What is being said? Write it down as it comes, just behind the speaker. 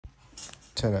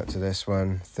Turn up to this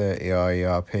one, 30R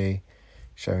ERP,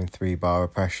 showing 3 bar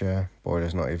of pressure,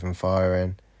 boiler's not even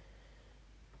firing.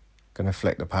 Gonna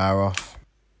flick the power off.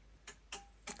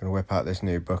 Gonna whip out this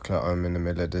new booklet I'm in the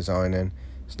middle of designing.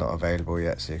 It's not available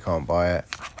yet, so you can't buy it.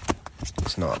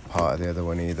 It's not part of the other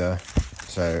one either.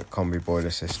 So, combi boiler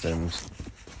systems.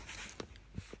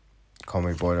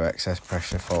 Combi boiler excess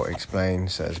pressure fault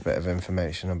explained, so there's a bit of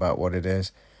information about what it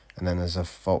is. And then there's a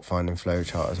fault finding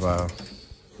flowchart as well.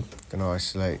 Gonna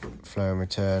isolate flow and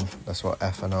return. That's what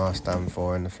F and R stand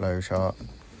for in the flowchart.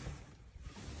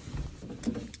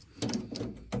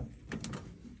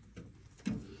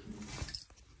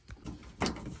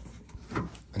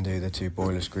 And do the 2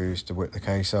 boiler screws to whip the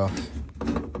case off.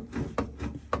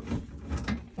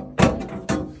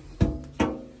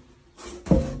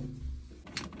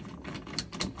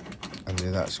 And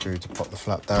do that screw to pop the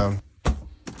flap down.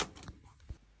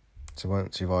 So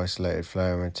once you've isolated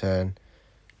flow and return,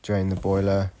 drain the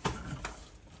boiler.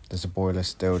 Does the boiler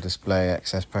still display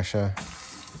excess pressure?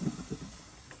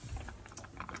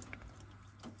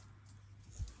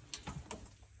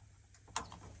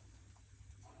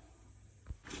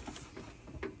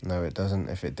 No, it doesn't.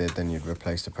 If it did, then you'd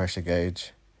replace the pressure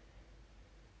gauge.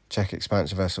 Check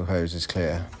expansion vessel hose is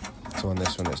clear. So on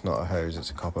this one, it's not a hose, it's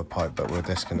a copper pipe, but we'll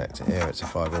disconnect it here. It's a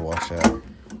fibre washer.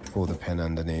 Pull the pin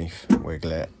underneath,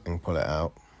 wiggle it, and pull it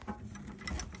out.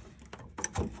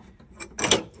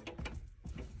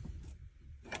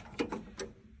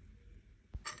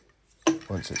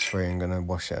 Once it's free, I'm going to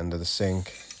wash it under the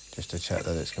sink, just to check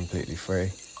that it's completely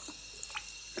free.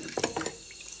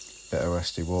 Bit of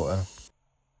rusty water.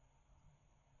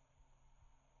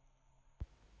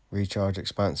 Recharge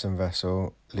expansion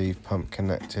vessel, leave pump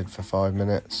connected for 5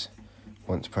 minutes,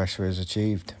 once pressure is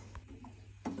achieved.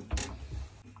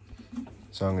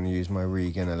 So I'm going to use my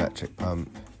Regan electric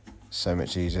pump, so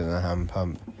much easier than a hand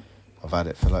pump. I've had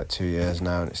it for like 2 years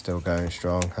now and it's still going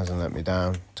strong, hasn't let me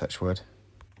down, touch wood.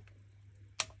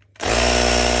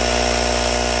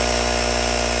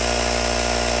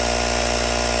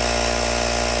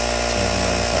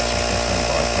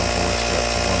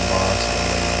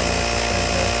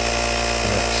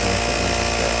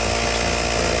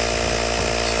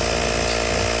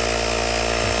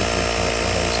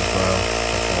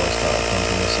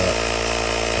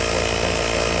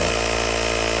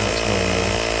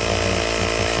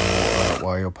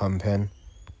 While you're pumping,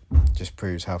 just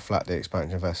proves how flat the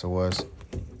expansion vessel was.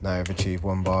 Now I've achieved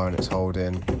 1 bar and it's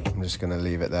holding. I'm just going to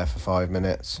leave it there for 5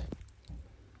 minutes.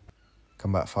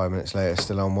 Come back 5 minutes later,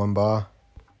 still on 1 bar.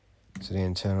 So the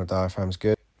internal diaphragm's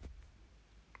good.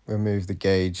 Remove the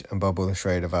gauge and bubble the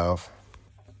Schrader valve.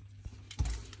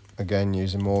 Again,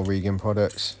 using more Regan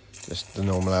products, just the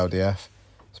normal LDF.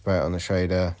 Spray it on the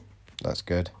Schrader. That's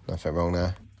good, nothing wrong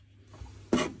there.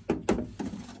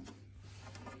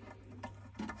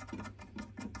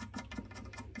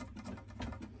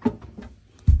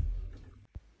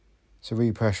 So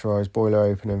repressurise boiler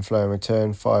opening, flow and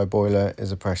return. Fire boiler, is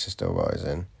the pressure still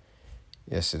rising?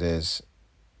 Yes it is,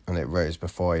 and it rose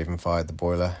before I even fired the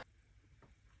boiler.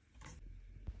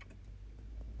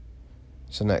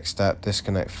 So next step,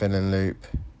 disconnect filling loop.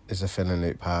 Is the filling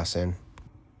loop passing?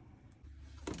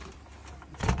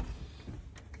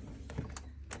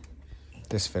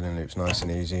 This filling loop's nice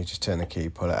and easy, just turn the key,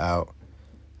 pull it out.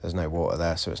 There's no water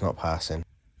there, so it's not passing.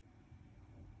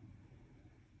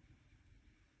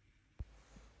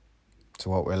 So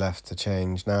what we're left to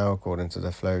change now, according to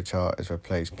the flow chart, is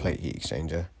replace plate heat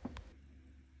exchanger.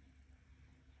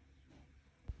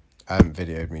 I haven't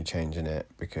videoed me changing it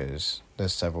because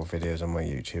there's several videos on my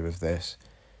YouTube of this.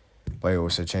 But I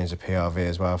also changed the PRV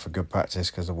as well for good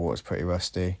practice because the water's pretty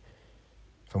rusty.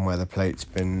 From where the plate's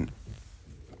been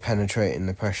penetrating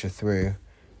the pressure through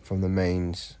from the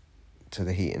mains to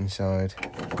the heating side.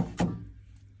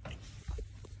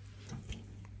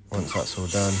 Once that's all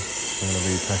done, I'm going to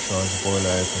repressurise the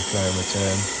boiler, open flow and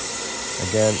return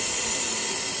again.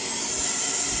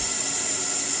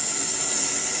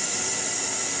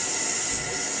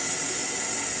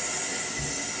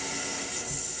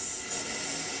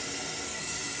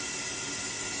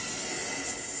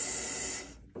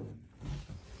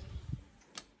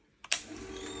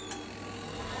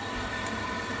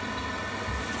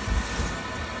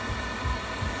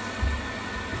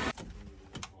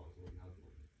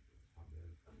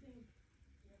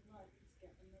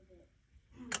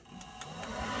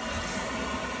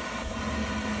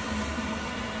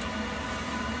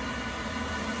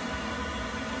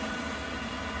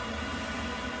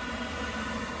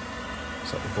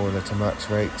 Set the boiler to max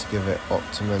rate to give it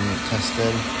optimum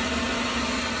testing.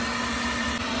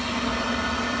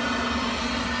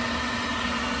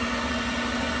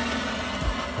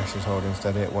 Pressure's holding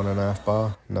steady at 1.5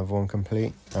 bar. Another one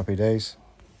complete. Happy days.